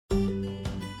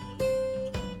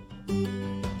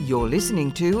You're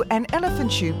listening to an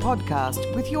Elephant Shoe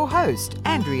podcast with your host,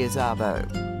 Andrea Szabo.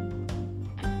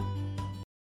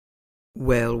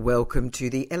 Well, welcome to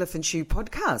the Elephant Shoe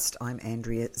podcast. I'm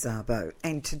Andrea Szabo,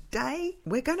 and today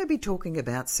we're going to be talking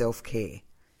about self-care.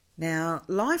 Now,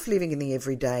 life living in the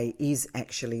everyday is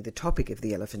actually the topic of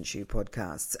the Elephant Shoe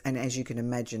podcasts, and as you can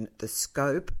imagine, the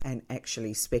scope and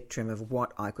actually spectrum of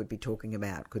what I could be talking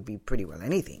about could be pretty well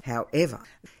anything. However,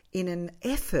 in an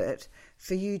effort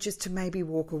for you just to maybe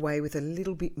walk away with a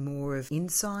little bit more of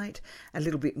insight, a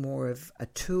little bit more of a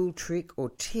tool, trick or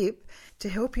tip to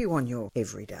help you on your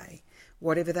everyday,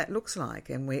 whatever that looks like.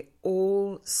 And we're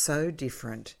all so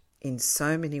different in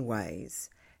so many ways.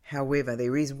 However,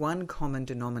 there is one common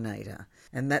denominator,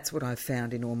 and that's what I've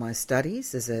found in all my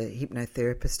studies as a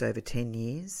hypnotherapist over 10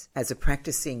 years, as a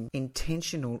practicing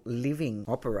intentional living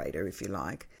operator, if you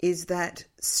like, is that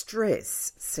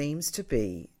stress seems to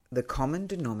be the common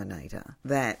denominator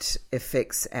that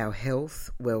affects our health,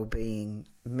 well-being,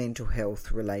 mental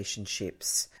health,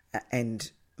 relationships,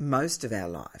 and most of our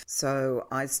life. So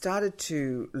I started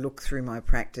to look through my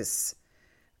practice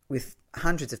with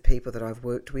hundreds of people that I've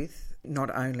worked with,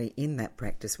 not only in that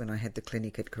practice when I had the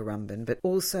clinic at Currumbin, but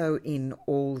also in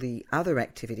all the other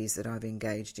activities that I've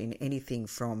engaged in, anything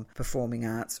from performing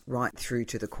arts right through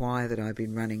to the choir that I've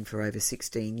been running for over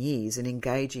 16 years and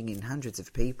engaging in hundreds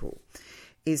of people,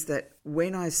 is that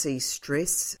when I see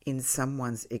stress in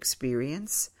someone's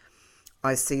experience,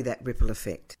 I see that ripple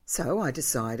effect. So I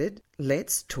decided,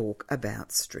 let's talk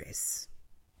about stress.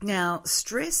 Now,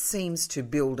 stress seems to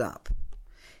build up.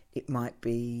 It might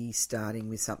be starting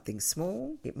with something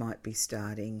small. It might be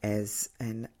starting as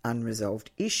an unresolved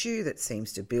issue that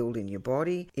seems to build in your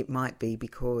body. It might be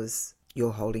because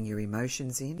you're holding your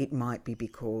emotions in. It might be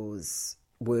because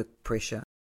work pressure,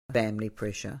 family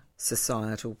pressure,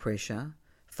 societal pressure,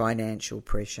 financial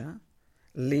pressure,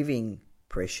 living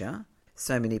pressure.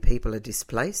 So many people are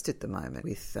displaced at the moment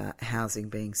with housing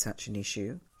being such an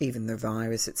issue. Even the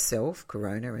virus itself,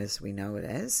 corona as we know it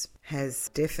as, has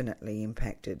definitely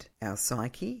impacted our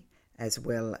psyche as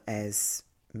well as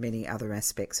many other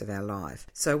aspects of our life.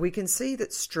 So we can see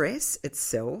that stress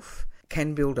itself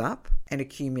can build up and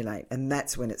accumulate, and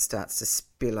that's when it starts to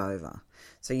spill over.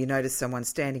 So you notice someone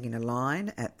standing in a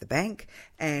line at the bank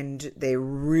and they're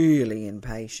really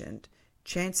impatient.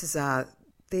 Chances are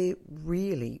they're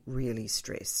really, really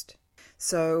stressed.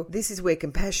 So this is where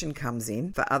compassion comes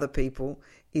in for other people,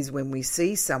 is when we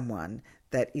see someone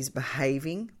that is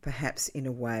behaving perhaps in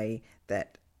a way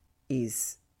that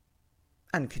is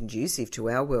unconducive to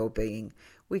our well-being,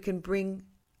 we can bring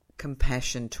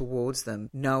compassion towards them,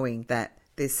 knowing that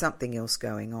there's something else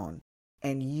going on.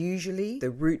 And usually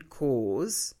the root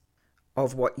cause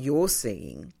of what you're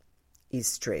seeing is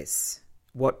stress.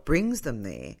 What brings them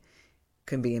there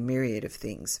can be a myriad of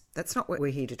things. That's not what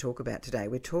we're here to talk about today.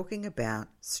 We're talking about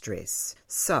stress.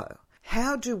 So,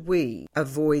 how do we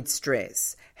avoid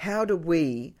stress? How do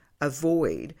we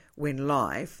avoid when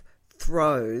life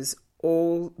throws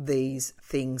all these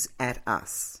things at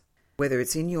us? Whether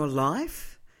it's in your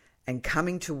life and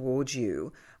coming towards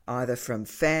you, either from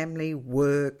family,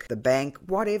 work, the bank,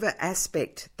 whatever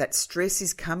aspect that stress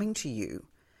is coming to you,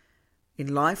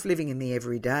 in life living in the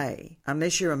everyday,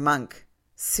 unless you're a monk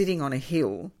sitting on a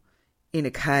hill in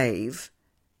a cave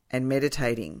and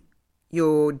meditating,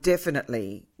 you're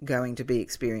definitely going to be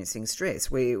experiencing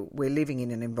stress. We're living in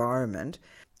an environment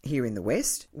here in the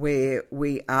West where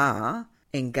we are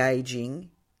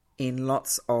engaging in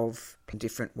lots of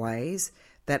different ways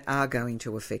that are going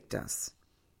to affect us.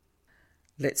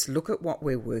 Let's look at what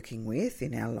we're working with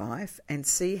in our life and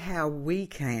see how we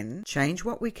can change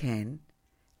what we can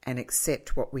and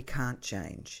accept what we can't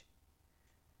change.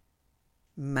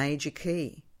 Major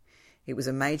key. It was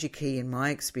a major key in my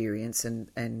experience,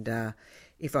 and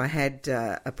if I had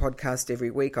a podcast every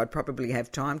week, I'd probably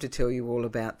have time to tell you all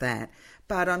about that.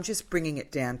 But I'm just bringing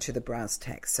it down to the brass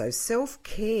tacks. So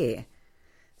self-care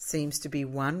seems to be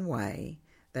one way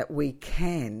that we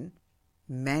can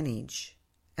manage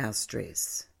our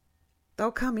stress.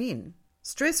 They'll come in.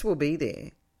 Stress will be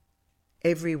there.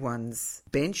 Everyone's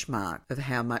benchmark of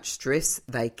how much stress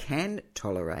they can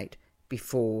tolerate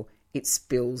before it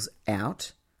spills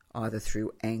out, either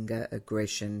through anger,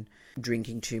 aggression,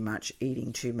 drinking too much,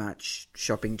 eating too much,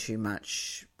 shopping too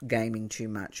much, gaming too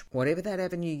much. Whatever that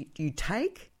avenue you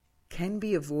take can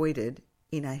be avoided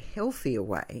in a healthier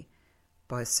way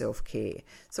by self-care.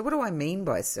 So what do I mean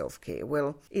by self-care?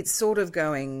 Well, it's sort of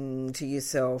going to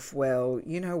yourself, well,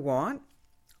 you know what?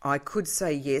 I could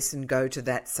say yes and go to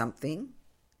that something.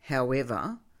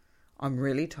 However, I'm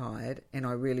really tired and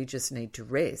I really just need to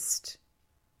rest.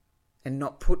 and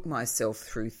not put myself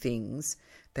through things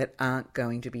that aren't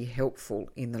going to be helpful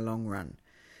in the long run.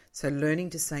 So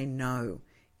learning to say no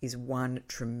is one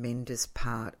tremendous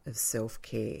part of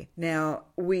self-care. Now,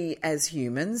 we as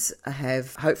humans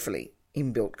have hopefully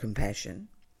inbuilt compassion,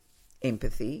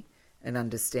 empathy, and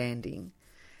understanding.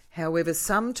 However,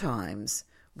 sometimes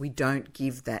we don't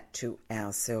give that to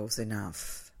ourselves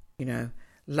enough.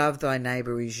 Love thy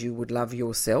neighbour as you would love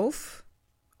yourself.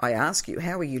 I ask you,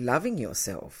 how are you loving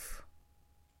yourself?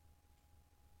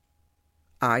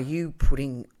 Are you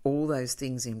putting all those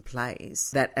things in place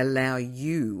that allow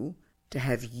you to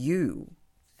have you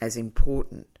as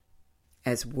important,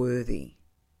 as worthy,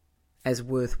 as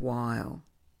worthwhile,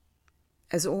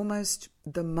 as almost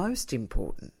the most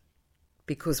important?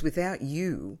 Because without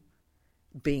you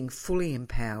being fully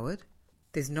empowered,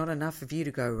 there's not enough of you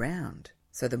to go round.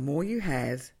 So the more you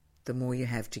have, the more you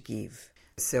have to give.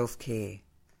 Self-care.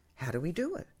 How do we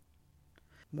do it?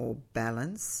 More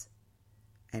balance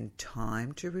and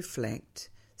time to reflect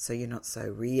so you're not so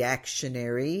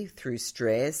reactionary through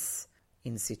stress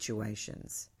in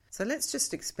situations. So let's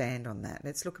just expand on that.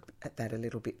 Let's look at that a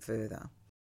little bit further.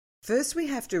 First, we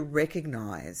have to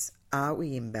recognise, are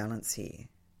we in balance here?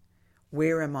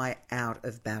 Where am I out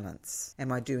of balance?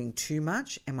 Am I doing too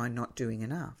much? Am I not doing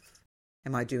enough?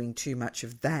 Am I doing too much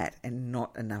of that and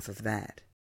not enough of that?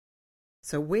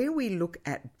 So where we look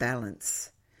at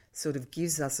balance sort of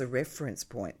gives us a reference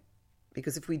point.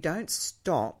 Because if we don't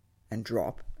stop and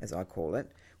drop, as I call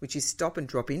it, which is stop and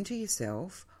drop into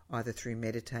yourself, either through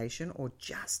meditation or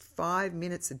just 5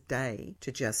 minutes a day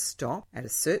to just stop at a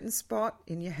certain spot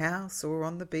in your house or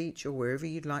on the beach or wherever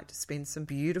you'd like to spend some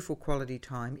beautiful quality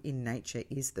time in nature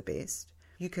is the best.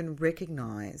 You can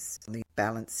recognise the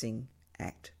balancing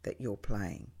act that you're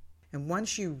playing. And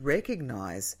once you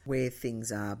recognise where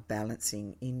things are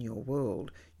balancing in your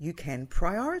world, you can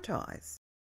prioritise.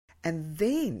 And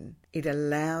then it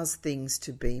allows things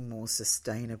to be more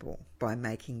sustainable by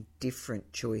making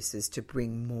different choices to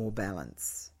bring more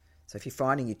balance. So if you're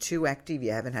finding you're too active,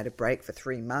 you haven't had a break for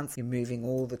 3 months, you're moving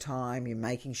all the time, you're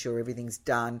making sure everything's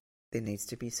done, there needs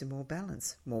to be some more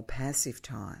balance, more passive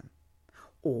time.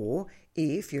 Or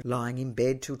if you're lying in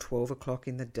bed till 12 o'clock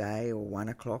in the day or 1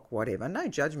 o'clock, whatever, no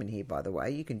judgment here, by the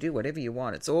way, you can do whatever you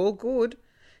want. It's all good.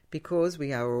 Because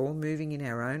we are all moving in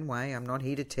our own way. I'm not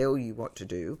here to tell you what to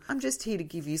do. I'm just here to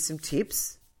give you some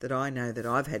tips that I know that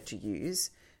I've had to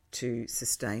use to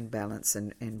sustain balance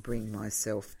and bring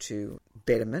myself to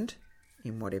betterment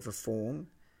in whatever form,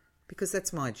 because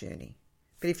that's my journey.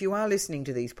 But if you are listening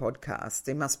to these podcasts,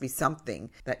 there must be something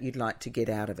that you'd like to get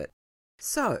out of it.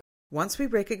 So once we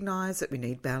recognise that we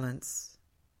need balance,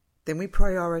 then we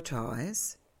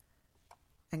prioritise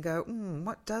and go,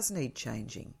 what does need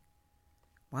changing?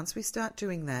 Once we start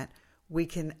doing that, we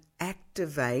can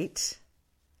activate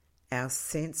our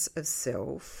sense of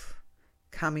self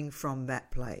coming from that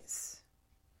place.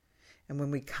 And when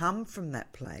we come from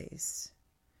that place,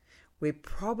 we're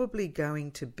probably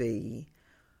going to be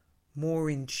more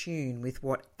in tune with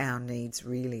what our needs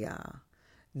really are,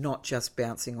 not just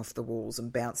bouncing off the walls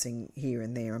and bouncing here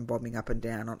and there and bobbing up and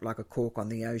down like a cork on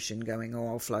the ocean going,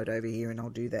 I'll float over here and I'll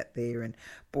do that there, and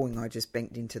boing, I just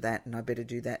banked into that and I better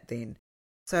do that then.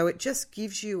 So it just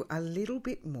gives you a little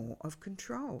bit more of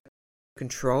control.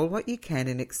 Control what you can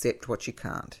and accept what you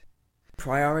can't.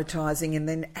 Prioritising and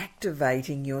then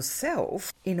activating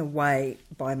yourself in a way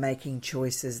by making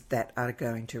choices that are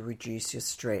going to reduce your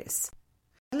stress.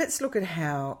 Let's look at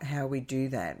how we do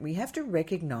that. We have to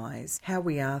recognise how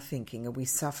we are thinking. Are we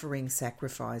suffering,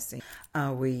 sacrificing?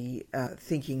 Are we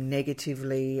thinking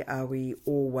negatively? Are we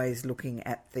always looking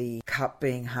at the cup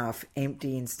being half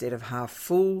empty instead of half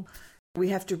full? We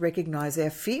have to recognise our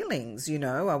feelings,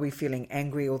 Are we feeling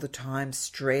angry all the time,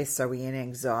 stress? Are we in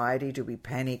anxiety? Do we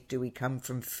panic? Do we come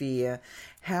from fear?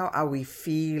 How are we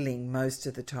feeling most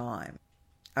of the time?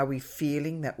 Are we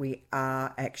feeling that we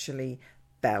are actually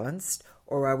balanced,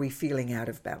 or are we feeling out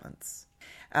of balance?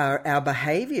 Are our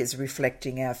behaviours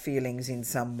reflecting our feelings in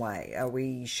some way? Are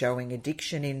we showing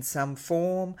addiction in some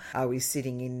form? Are we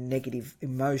sitting in negative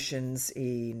emotions,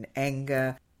 in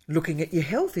anger? Looking at your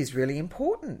health is really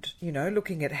important,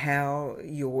 looking at how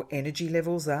your energy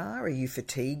levels are. Are you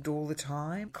fatigued all the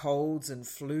time? Colds and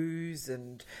flus,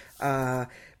 and are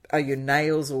your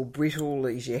nails all brittle?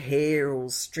 Is your hair all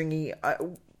stringy? I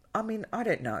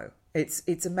don't know.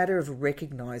 It's a matter of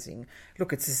recognising.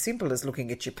 Look, it's as simple as looking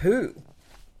at your poo.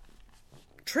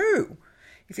 True.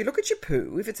 If you look at your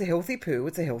poo, if it's a healthy poo,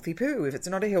 it's a healthy poo. If it's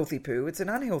not a healthy poo, it's an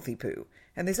unhealthy poo.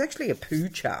 And there's actually a poo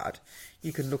chart.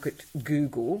 You can look at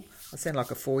Google. I sound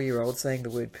like a 4-year-old saying the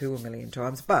word poo a million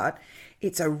times, but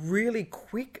it's a really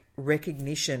quick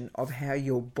recognition of how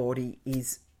your body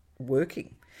is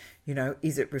working. You know,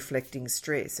 is it reflecting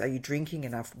stress? Are you drinking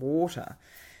enough water?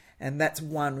 And that's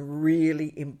one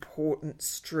really important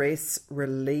stress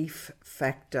relief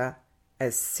factor.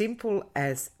 As simple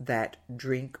as that,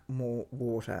 drink more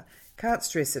water. Can't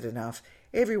stress it enough.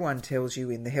 Everyone tells you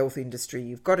in the health industry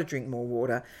you've got to drink more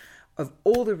water. Of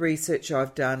all the research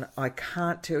I've done, I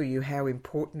can't tell you how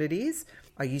important it is.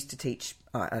 I used to teach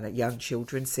young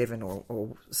children, 7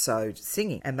 or so,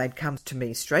 singing, and they'd come to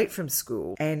me straight from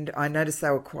school, and I noticed they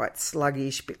were quite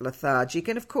sluggish, a bit lethargic,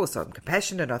 and of course I'm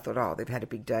compassionate. I thought, oh, they've had a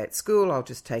big day at school, I'll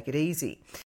just take it easy.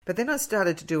 But then I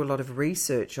started to do a lot of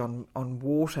research on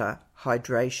water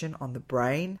hydration on the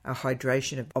brain,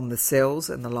 hydration on the cells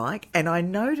and the like, and I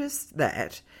noticed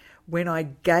that when I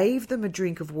gave them a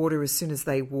drink of water as soon as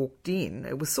they walked in,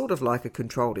 it was sort of like a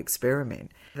controlled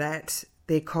experiment, that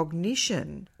their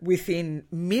cognition within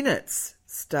minutes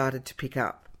started to pick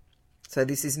up. So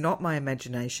this is not my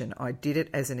imagination. I did it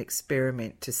as an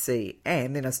experiment to see.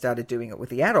 And then I started doing it with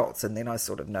the adults, and then I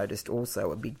sort of noticed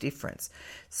also a big difference.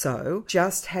 So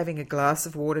just having a glass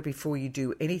of water before you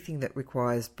do anything that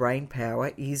requires brain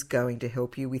power is going to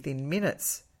help you within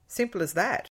minutes. Simple as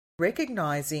that.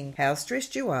 Recognizing how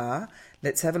stressed you are,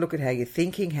 let's have a look at how you're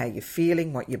thinking, how you're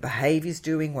feeling, what your behaviour's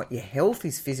doing, what your health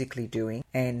is physically doing,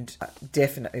 and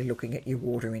definitely looking at your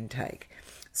water intake.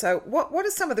 So what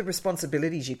are some of the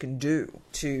responsibilities you can do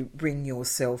to bring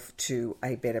yourself to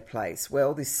a better place?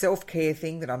 Well, this self-care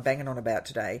thing that I'm banging on about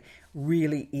today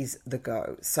really is the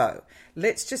go. So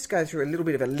let's just go through a little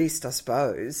bit of a list, I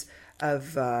suppose,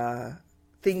 of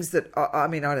things that, I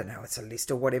mean, I don't know, it's a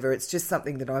list or whatever. It's just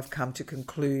something that I've come to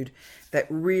conclude that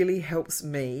really helps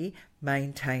me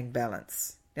maintain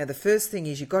balance. Now, the first thing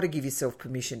is you've got to give yourself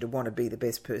permission to want to be the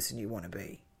best person you want to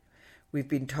be. We've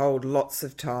been told lots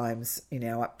of times in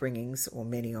our upbringings, or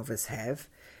many of us have,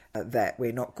 that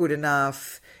we're not good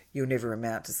enough, you'll never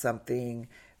amount to something,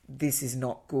 this is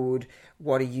not good,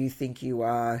 what do you think you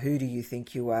are, who do you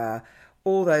think you are,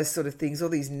 all those sort of things, all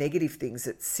these negative things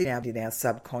that sit out in our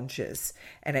subconscious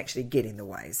and actually get in the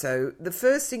way. So the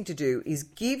first thing to do is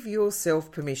give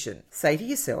yourself permission. Say to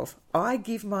yourself, I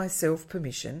give myself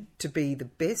permission to be the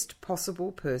best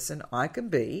possible person I can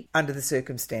be under the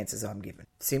circumstances I'm given.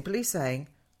 Simply saying,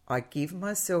 I give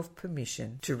myself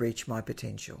permission to reach my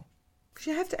potential. Because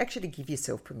you have to actually give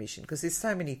yourself permission, because there's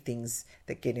so many things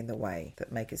that get in the way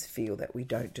that make us feel that we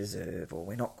don't deserve or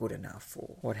we're not good enough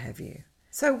or what have you.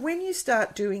 So when you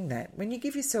start doing that, when you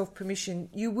give yourself permission,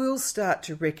 you will start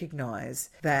to recognise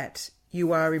that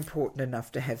you are important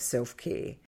enough to have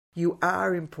self-care. You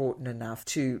are important enough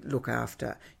to look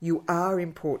after. You are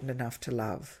important enough to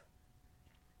love.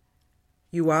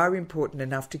 You are important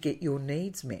enough to get your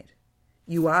needs met.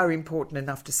 You are important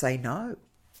enough to say no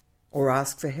or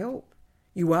ask for help.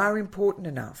 You are important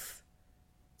enough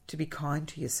to be kind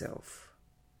to yourself,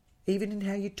 even in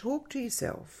how you talk to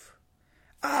yourself.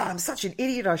 I'm such an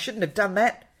idiot, I shouldn't have done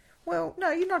that. Well, no,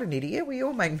 you're not an idiot. We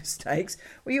all make mistakes.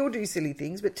 We all do silly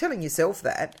things, but telling yourself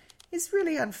that is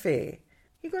really unfair.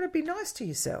 You've got to be nice to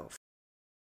yourself.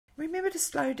 Remember to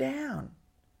slow down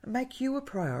and make you a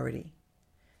priority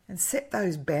and set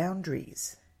those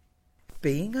boundaries.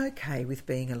 Being okay with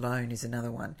being alone is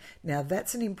another one. Now,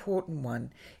 that's an important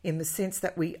one in the sense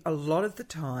that we, a lot of the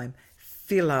time,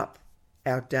 fill up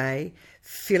our day,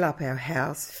 fill up our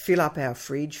house, fill up our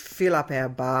fridge, fill up our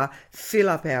bar, fill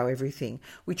up our everything.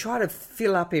 We try to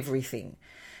fill up everything.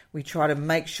 We try to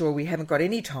make sure we haven't got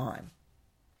any time.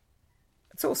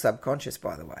 It's all subconscious,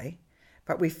 by the way,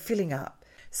 but we're filling up.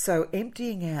 So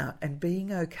emptying out and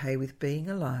being okay with being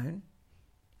alone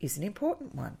is an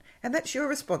important one. And that's your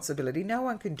responsibility. No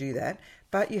one can do that,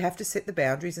 but you have to set the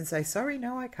boundaries and say, sorry,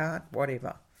 no, I can't,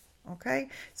 whatever. Okay?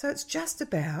 So it's just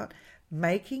about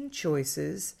making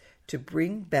choices to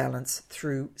bring balance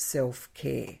through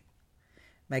self-care.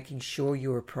 Making sure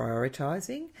you're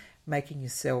prioritising, making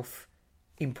yourself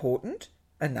important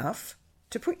enough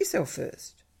to put yourself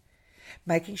first.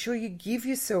 Making sure you give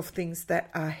yourself things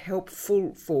that are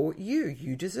helpful for you.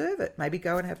 You deserve it. Maybe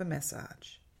go and have a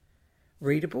massage.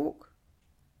 Read a book.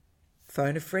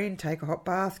 Phone a friend, take a hot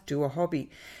bath, do a hobby.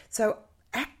 So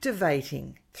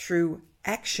activating through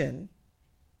action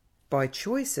by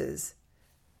choices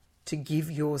to give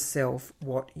yourself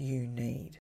what you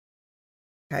need.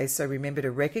 Okay, so remember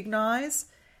to recognise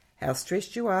how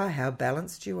stressed you are, how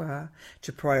balanced you are,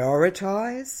 to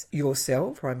prioritise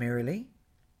yourself primarily.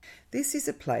 This is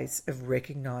a place of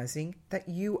recognising that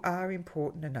you are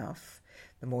important enough.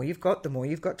 The more you've got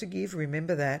to give.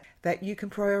 Remember that you can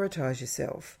prioritise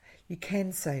yourself. You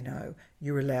can say no.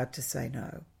 You're allowed to say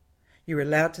no. You're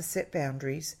allowed to set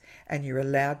boundaries, and you're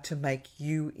allowed to make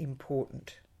you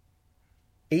important.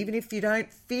 Even if you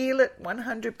don't feel it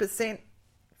 100%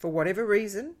 for whatever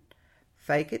reason,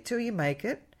 fake it till you make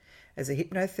it. As a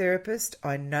hypnotherapist,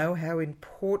 I know how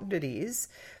important it is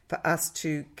for us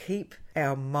to keep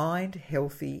our mind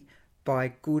healthy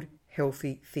by good,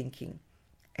 healthy thinking.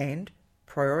 And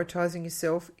prioritising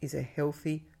yourself is a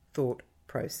healthy thought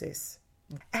process.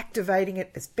 Activating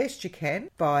it as best you can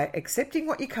by accepting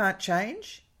what you can't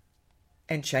change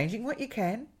and changing what you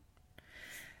can.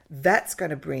 That's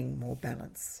going to bring more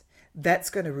balance. That's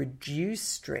going to reduce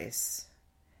stress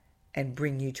and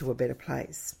bring you to a better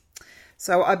place.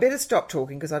 So I better stop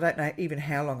talking because I don't know even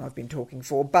how long I've been talking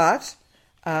for, but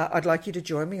I'd like you to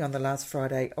join me on the last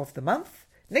Friday of the month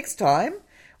next time,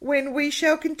 when we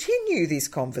shall continue this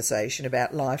conversation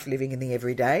about life living in the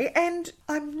everyday. And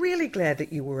I'm really glad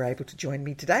that you were able to join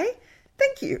me today.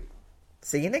 Thank you.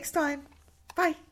 See you next time. Bye.